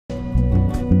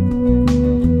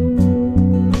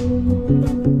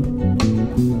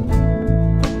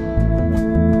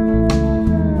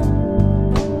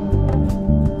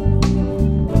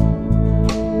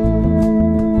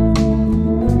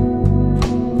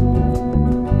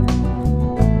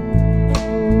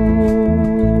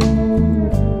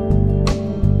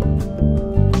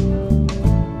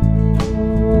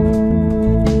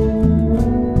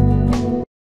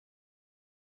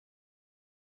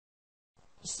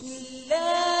بسم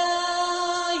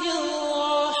الله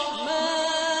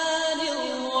الرحمن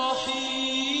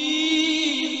الرحيم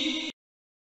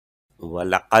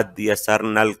وَلَقَدْ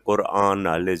يَسَّرْنَا الْقُرْآنَ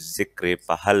لِلذِّكْرِ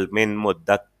فَهَلْ مِن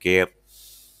مُدَّكِّرٍ.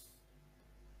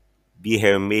 We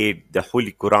have made the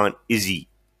Holy Quran easy.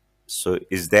 So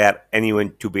is there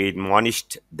anyone to be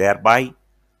admonished thereby?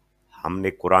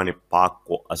 हमने कुरान पाक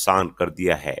को आसान कर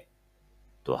दिया है,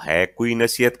 तो है कोई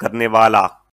नसीहत करने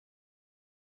वाला?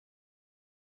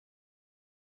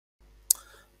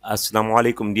 Assalamu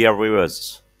alaikum, dear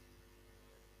viewers.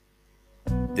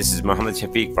 This is Muhammad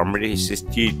Shafiq from British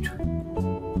Institute.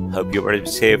 Hope you are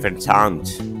safe and sound.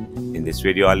 In this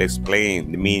video, I'll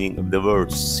explain the meaning of the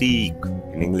word seek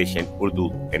in English and Urdu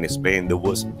and explain the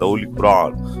verse of the Holy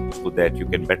Quran so that you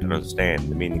can better understand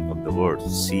the meaning of the word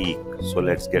seek. So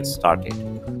let's get started.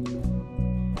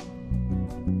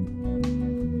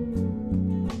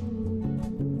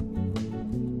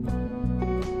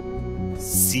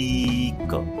 Seek.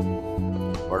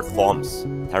 Word forms: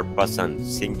 third person,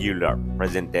 singular,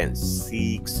 present tense,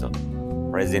 seeks,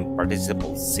 present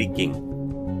participle, seeking,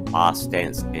 past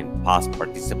tense, and past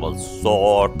participle,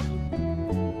 sought.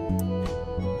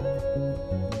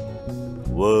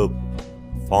 Verb,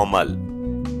 formal,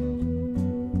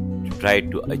 to try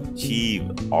to achieve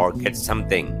or get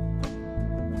something,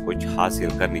 कुछ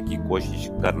हासिल करने की कोशिश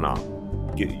करना,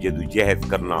 जदोजहद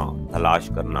करना, तलाश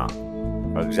करना.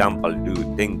 For example, do you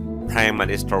think Prime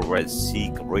Minister will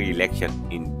seek re-election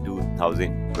in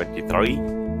 2023?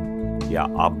 क्या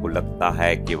आपको लगता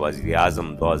है कि वज़ीर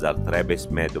आज़म 2023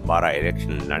 में दोबारा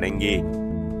इलेक्शन लड़ेंगे?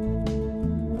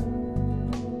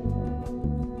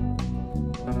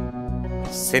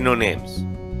 Synonyms: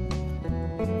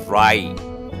 try,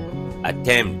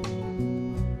 attempt,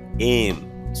 aim,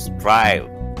 strive,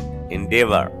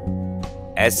 endeavor,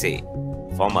 essay,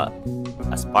 formal,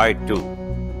 aspire to,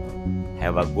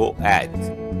 have a go at,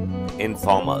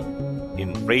 informal,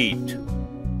 entreat.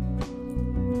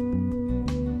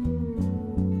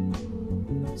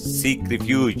 Seek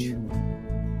refuge,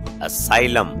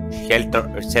 asylum, shelter,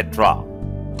 etc.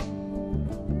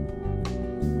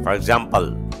 For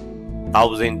example,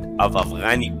 thousands of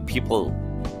Afghani people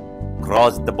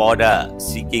crossed the border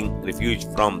seeking refuge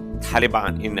from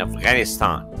Taliban in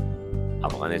Afghanistan.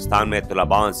 Afghanistan में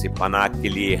तालिबान से पनाह के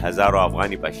लिए हजारों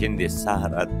अफगानी बाशिंदे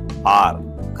सरहद पार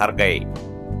कर गए.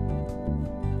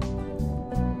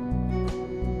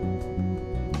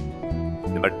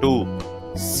 Number 2,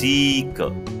 seek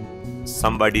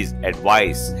somebody's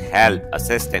advice, help,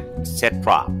 assistance,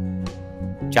 etc.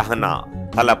 चाहना,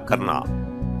 तलब करना.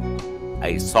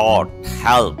 I sought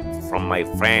help from my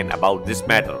friend about this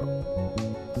matter.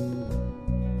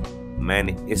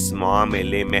 मैंने इस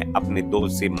मामले में अपने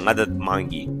दोस्त से मदद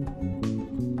मांगी.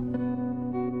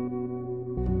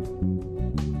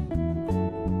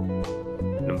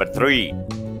 Number 3,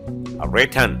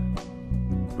 written,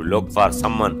 to look for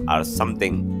someone or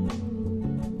something.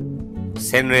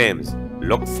 Synonyms: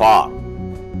 look for.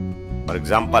 For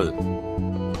example,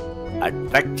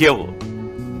 attractive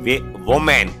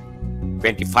woman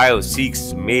 25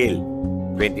 seeks male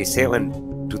 27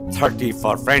 to 30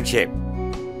 for friendship.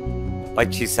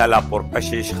 25 साल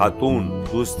पुरकशिश खातून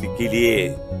दोस्ती के लिए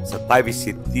 27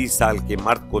 से 30 साल के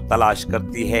मर्द को तलाश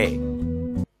करती है.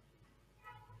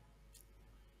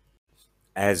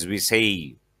 As we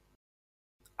say,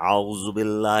 A'udhu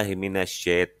billahi minash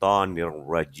shaitanir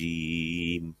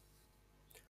rajim.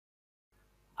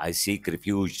 I seek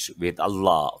refuge with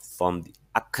Allah from the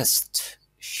accursed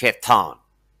shaitan.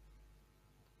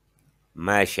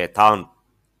 मैं शैतान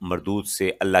मरदूद से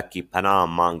अल्लाह की पनाह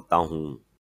मांगता हूँ.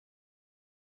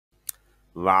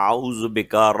 वअऊज़ु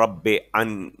बिका rabbi on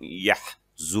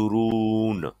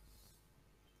यहज़ुरून.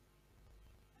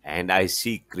 And I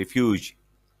seek refuge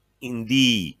in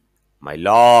thee, my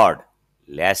Lord,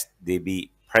 lest they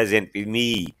be present with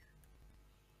me.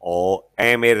 और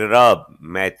ऐ मेरे रब,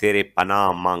 मैं तेरे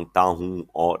पनाह मांगता हूँ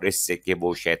और इससे कि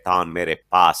वो शैतान मेरे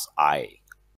पास आए.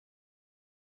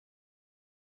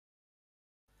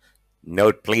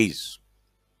 Note please,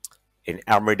 in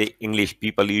everyday English,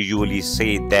 people usually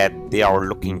say that they are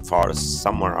looking for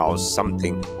someone or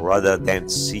something rather than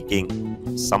seeking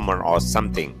someone or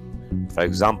something. For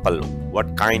example,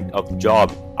 what kind of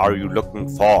job are you looking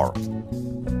for?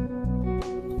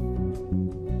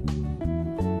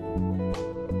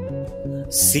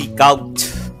 Seek out,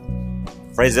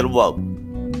 phrasal verb,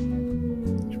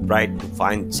 to try to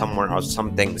find someone or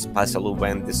something, especially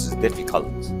when this is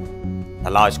difficult.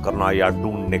 तलाश करना या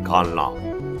ढूंढ निकालना.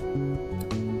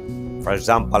 For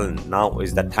example, now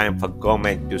is the time for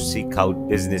government to seek out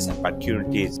business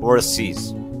opportunities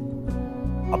overseas.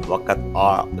 अब वक्त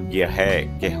आ गया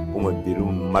है कि हुकूमत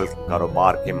बिरून मुल्क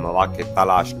कारोबार के मौके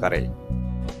तलाश करे।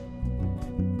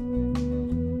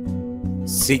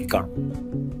 Seeker,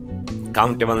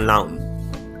 countable noun.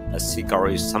 A seeker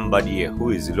is somebody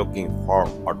who is looking for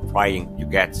or trying to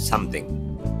get something.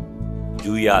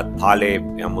 Juya,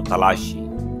 talib ya mutalashi.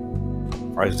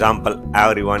 For example,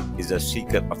 everyone is a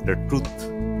seeker after truth.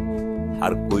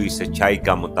 हर कोई सच्चाई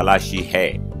का मुतलाशी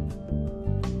है।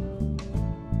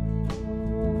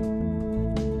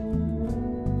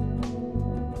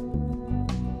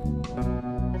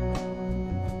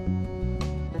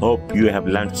 Hope you have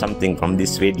learned something from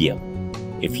this video.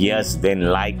 If yes, then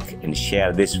like and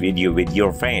share this video with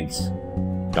your friends.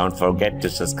 Don't forget to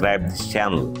subscribe this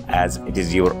channel as it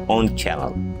is your own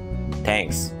channel.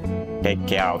 Thanks. Take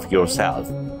care of yourself.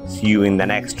 See you in the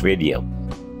next video.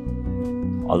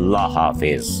 Allah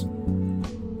Hafiz.